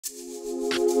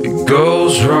it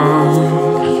goes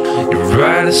wrong, you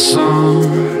write a song,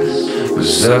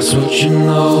 'cause that's what you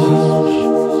know.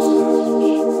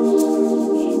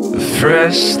 A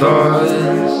fresh start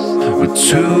with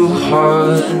two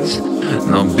hearts,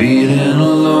 now beating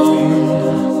alone.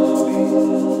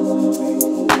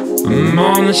 I'm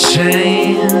on the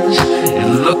change, you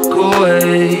look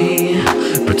away,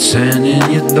 pretending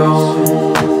you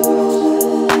don't.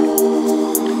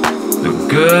 The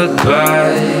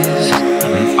goodbyes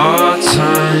and our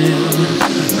time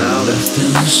now left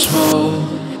in the smoke.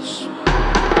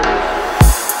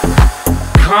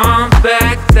 Come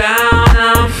back down,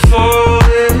 I'm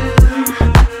falling.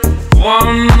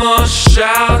 One more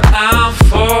shout, I'm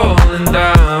falling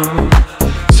down.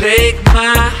 Take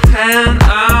my hand,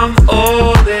 I'm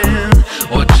all in.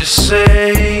 What you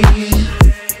say?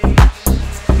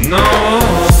 No,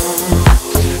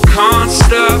 can't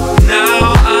stop now,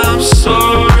 I'm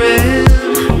sorry.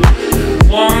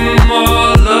 One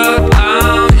more look,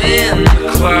 I'm in the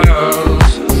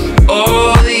clouds.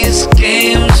 All these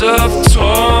games of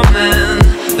torment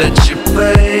that you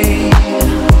play.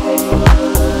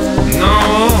 No,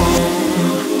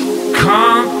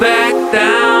 come back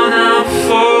down, I'm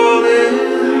falling.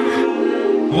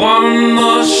 One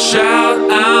more shout,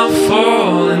 I'm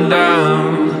falling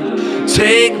down.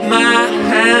 Take my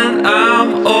hand, I'm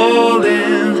all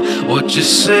in. What you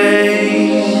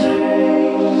say?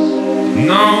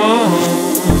 No,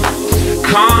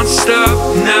 can't stop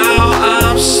now,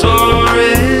 I'm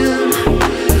sorry.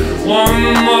 One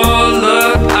more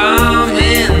look, I'm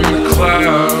in the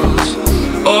clouds.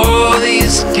 All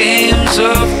these games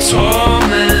of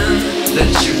torment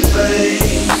that you play.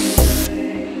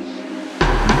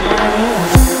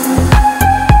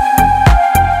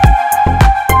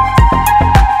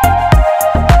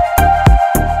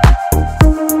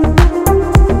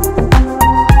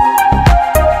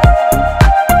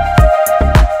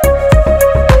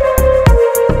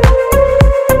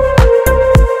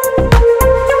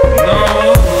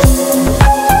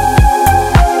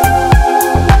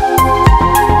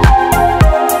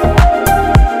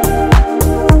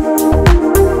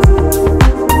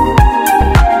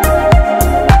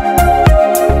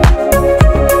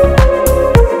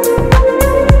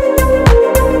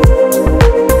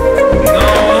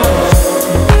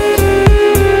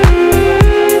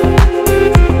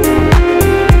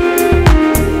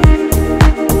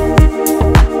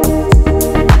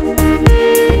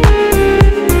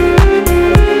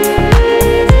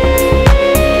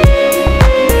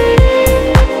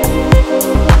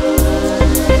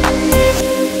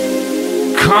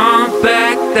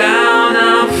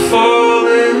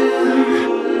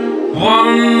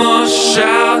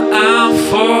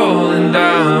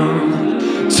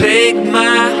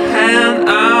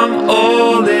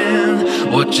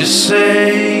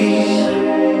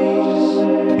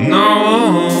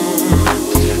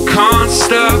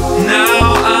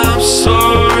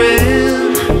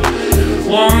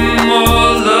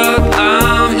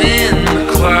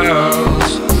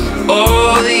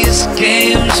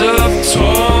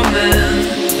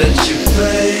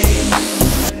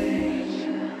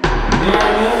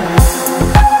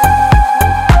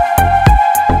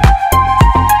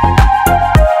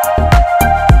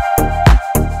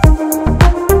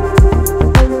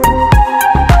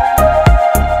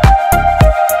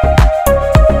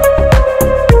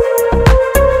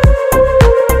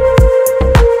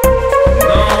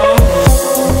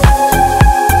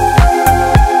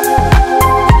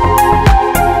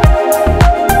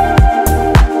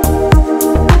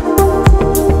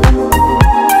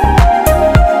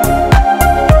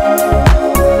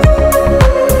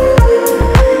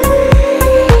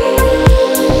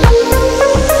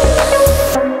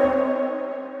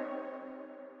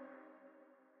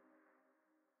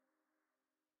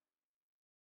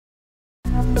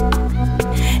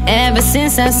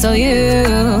 Since I saw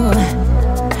you,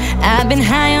 I've been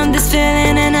high on this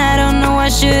feeling and I don't know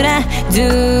what should I do.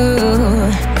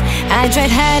 I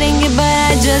tried hiding it but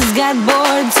I just got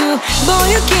bored too. Boy,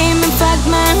 you came and fucked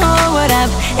my whole world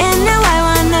up, and now I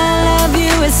wanna love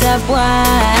you. What's up?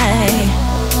 Why?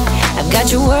 I've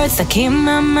got your words stuck in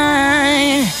my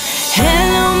mind.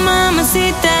 Hello,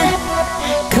 Mamacita,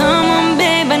 come on,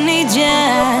 babe, I need ya.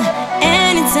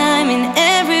 Anytime, in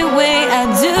every way I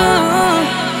do.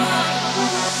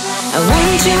 I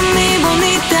want you, mi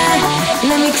bonita.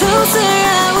 Let me closer,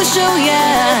 I will show ya.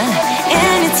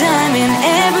 Anytime, in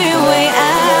every way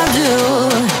I'll do.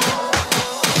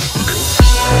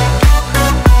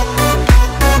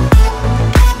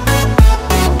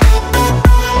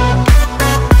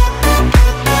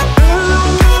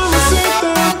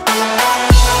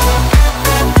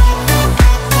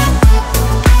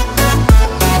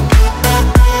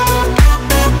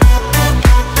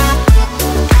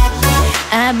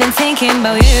 thinking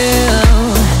about you.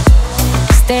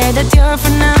 Stared at your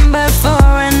phone number for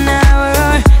an hour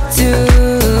or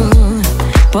two.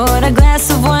 Poured a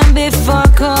glass of wine before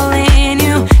calling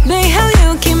you. Babe, how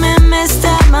you came and messed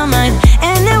up my mind.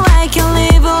 And now I can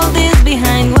leave all this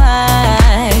behind.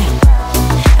 Why?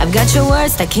 I've got your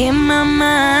words stuck in my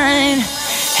mind.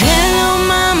 Hello,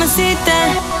 Mamacita.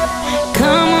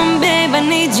 Come on, babe, I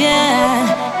need ya.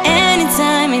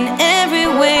 Anytime, in every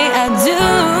way I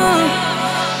do.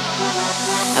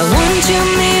 I want you,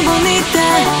 mi bonita.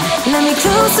 Let me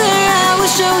closer, I will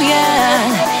show ya.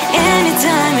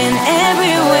 Anytime, in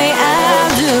every